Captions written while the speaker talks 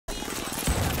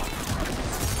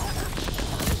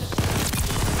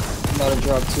About to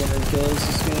drop 200 kills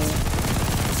this game.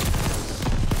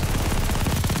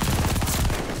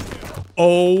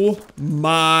 Oh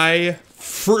my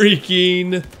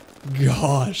freaking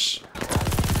gosh.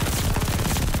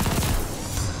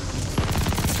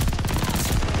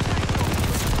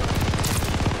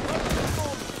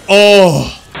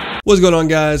 Oh. What's going on,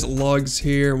 guys? Logs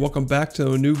here. Welcome back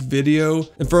to a new video.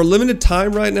 And for a limited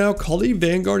time right now, CoD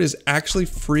Vanguard is actually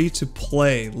free to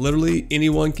play. Literally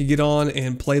anyone can get on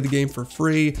and play the game for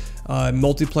free.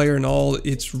 Multiplayer and all.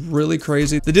 It's really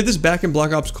crazy. They did this back in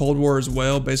Black Ops Cold War as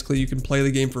well. Basically, you can play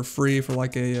the game for free for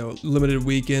like a limited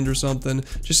weekend or something,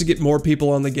 just to get more people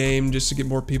on the game, just to get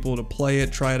more people to play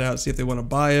it, try it out, see if they want to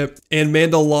buy it. And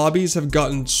man, the lobbies have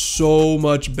gotten so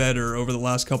much better over the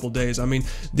last couple days. I mean,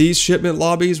 these shipment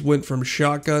lobbies went from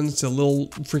shotguns to little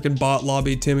freaking bot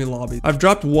lobby, Timmy lobby. I've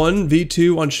dropped one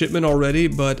V2 on shipment already,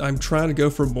 but I'm trying to go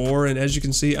for more. And as you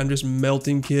can see, I'm just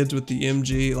melting kids with the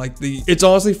MG. It's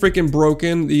honestly freaking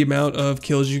broken, the amount of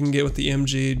kills you can get with the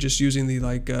MG just using the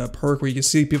perk where you can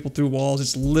see people through walls.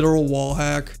 It's literal wall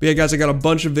hack. But yeah, guys, I got a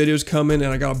bunch of videos coming,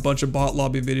 and I got a bunch of bot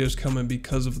lobby videos coming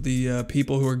because of the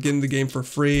people who are getting the game for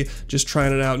free, just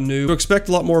trying it out new. So expect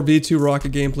a lot more V2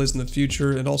 Rocket gameplays in the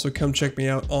future, and also come check me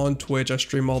out on Twitch. I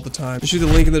stream all the time. Just use the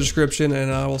link in the description,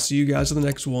 and I will see you guys in the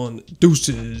next one.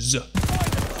 Deuces.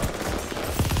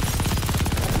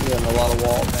 Getting a lot of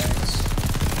wall bangs.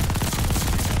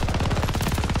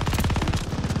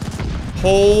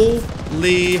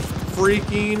 Holy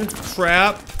freaking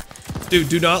crap. Dude,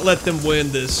 do not let them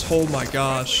win this. Oh my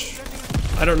gosh.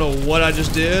 I don't know what I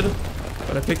just did,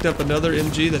 but I picked up another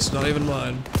MG that's not even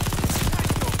mine.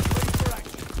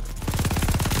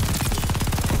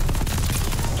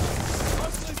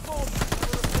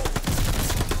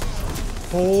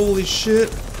 Holy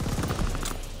shit.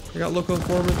 I got local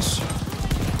informants.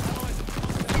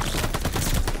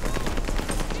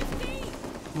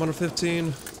 I'm on a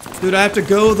 15. Dude, I have to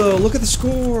go though. Look at the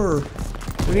score.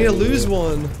 We need to lose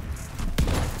one.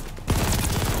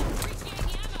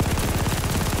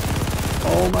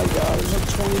 Oh my god, there's like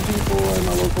 20 people in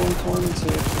my local informants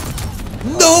here.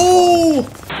 No!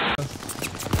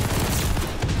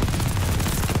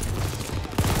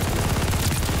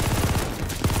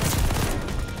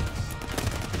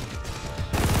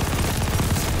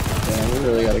 Damn, we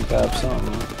really gotta cap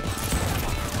something.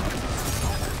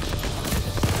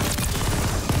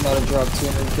 I'm about to drop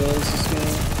 200 kills this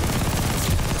game.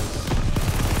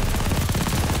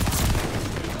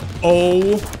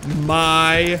 Oh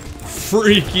my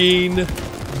freaking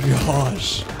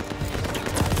gosh.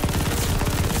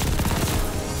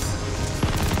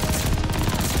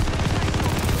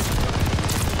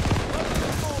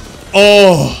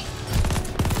 Oh.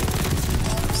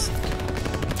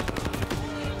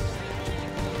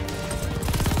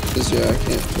 Cause yeah, I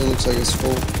can't. It looks like it's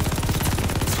full.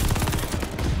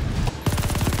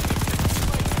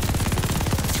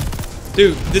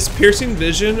 Dude, this piercing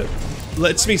vision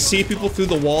lets me see people through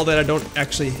the wall that I don't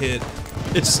actually hit.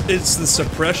 It's the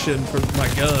suppression for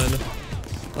my gun.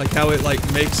 Like how it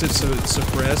makes it so it's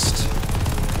suppressed.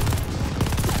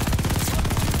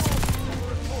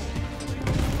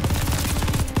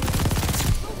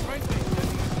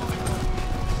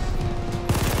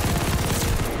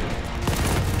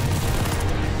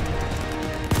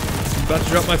 I'm about to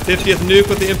drop my 50th nuke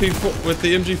with the MP4 with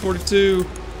the MG42.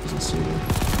 Doesn't see me.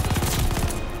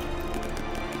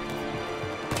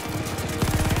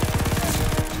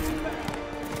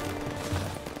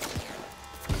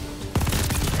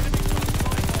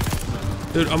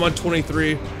 Dude, I'm on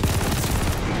 23.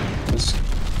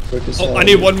 Oh, I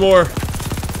need one more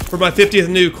for my 50th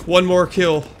nuke. One more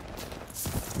kill.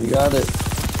 You got it.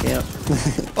 Yeah.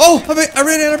 Oh, I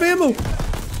ran out of ammo.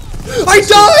 I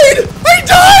died! I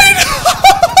died!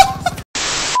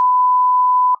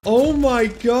 Oh my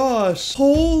gosh.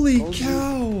 Holy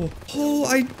cow. Oh,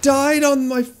 I died on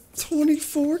my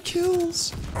 24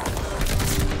 kills.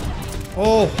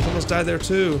 Oh, almost died there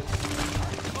too.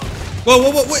 Whoa,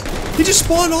 whoa, whoa, wait! He just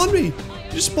spawned on me!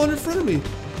 He just spawned in front of me!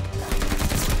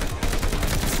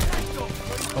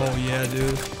 Oh yeah,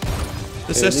 dude.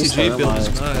 This SCG build is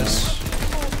nice.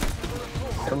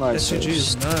 SCG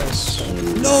is nice.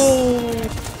 No!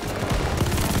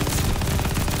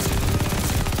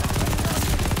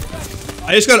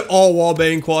 I just got all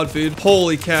wallbang quad feed.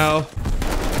 Holy cow.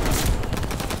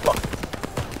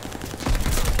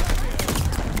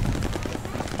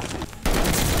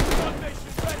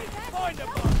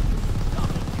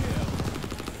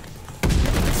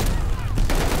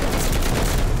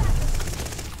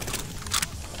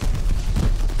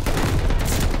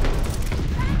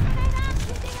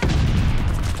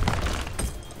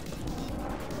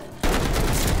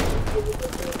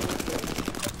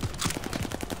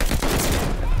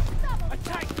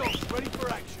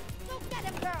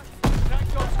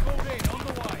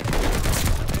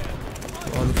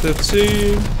 Number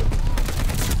 15.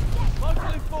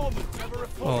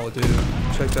 Oh, dude.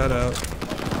 Check that out.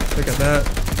 Check out that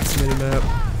mini-map.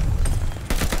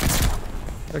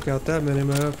 Check out that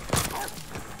mini-map.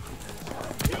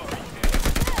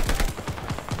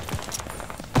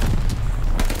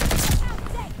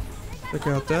 Check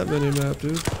out that mini-map,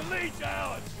 dude.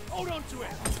 Hold on to it.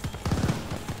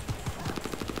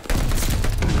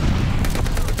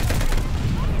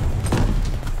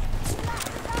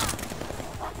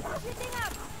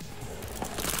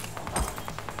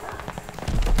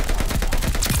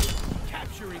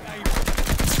 Capturing aim.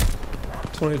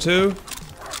 22.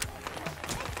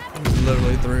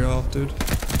 Literally 3 off, dude.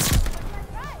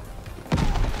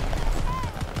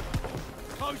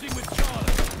 Closing with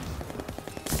Charlie.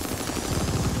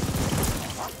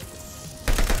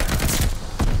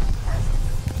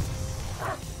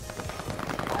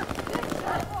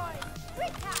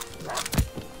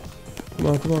 Come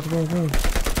on, come on, come on, come on.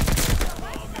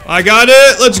 I got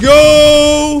it! Let's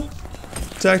go!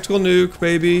 Tactical nuke,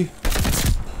 baby.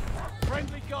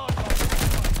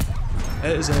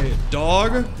 That is a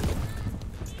dog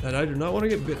that I do not want to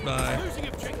get bit by.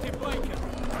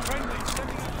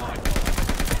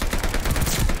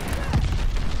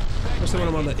 Especially when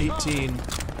I'm on the 18.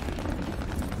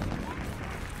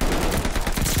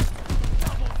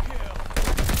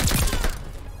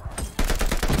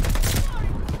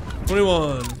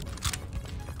 '21.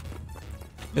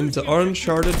 Into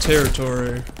uncharted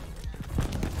territory.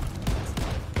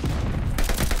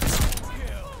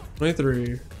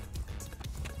 23.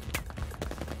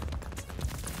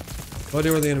 No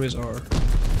idea where the enemies are.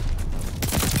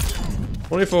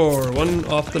 24. 1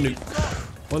 off the nuke.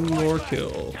 1 more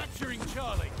kill.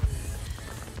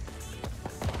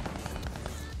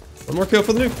 1 more kill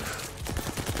for the nuke.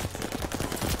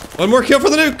 1 more kill for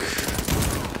the nuke.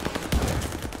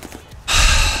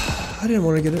 I didn't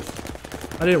want to get it.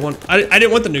 I didn't want the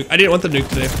nuke. I didn't want the nuke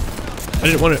today. I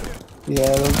didn't want it.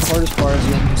 Yeah, the hardest part is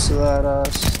getting used to that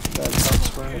top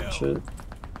sprint shit.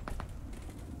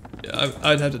 Yeah,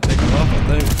 I'd have to take it off, I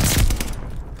think.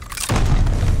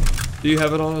 Do you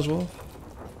have it on as well?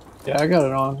 Yeah, I got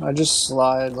it on. I just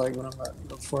slide like when I'm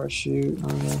before I shoot. I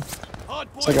don't know.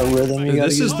 It's like a rhythm you gotta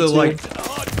this is get the into. like.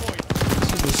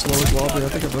 This is the slowest lobby I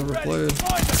think I've ever played.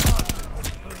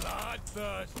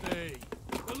 Bloodthirsty.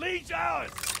 The lead's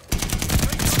ours.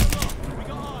 We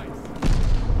got eyes.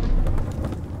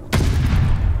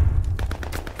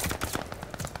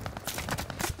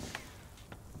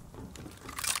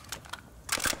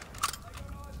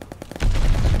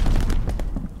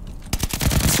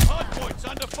 Hardpoint's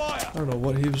under fire. I don't know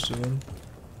what he was doing.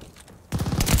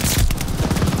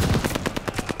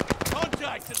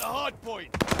 Contact at the hardpoint.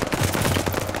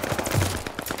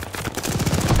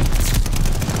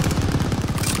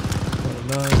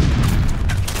 9.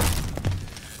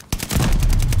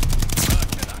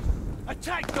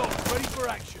 Attack dogs ready for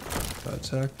action.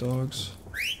 Attack dogs.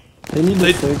 They need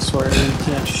to fix where you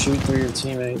can't shoot through your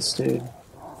teammates, dude.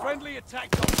 Friendly attack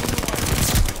dogs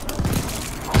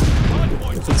on the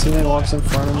way. If a teammate walks in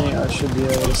front of me, I should be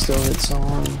able to still hit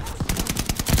someone.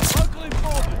 Local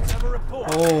informants have a report.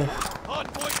 Oh.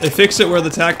 They fixed it where the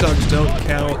attack dogs don't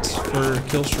count for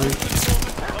kill streak.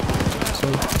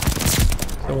 So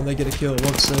when they get a kill, it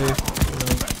won't say,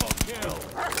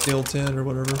 kill 10 or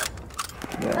whatever.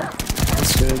 Yeah,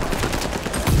 that's good.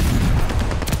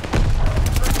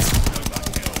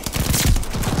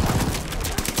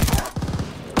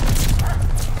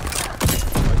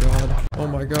 Oh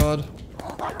my god.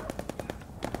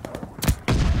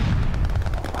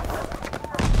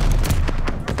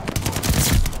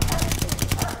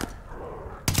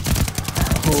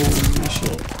 Holy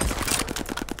shit.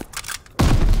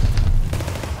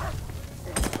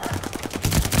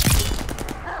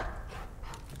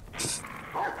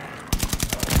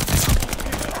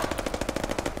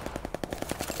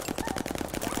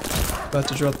 About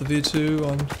to drop the V2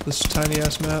 on this tiny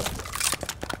ass map.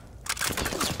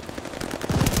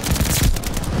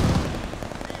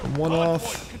 One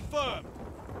off.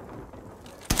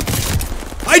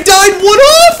 I died 1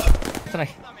 off!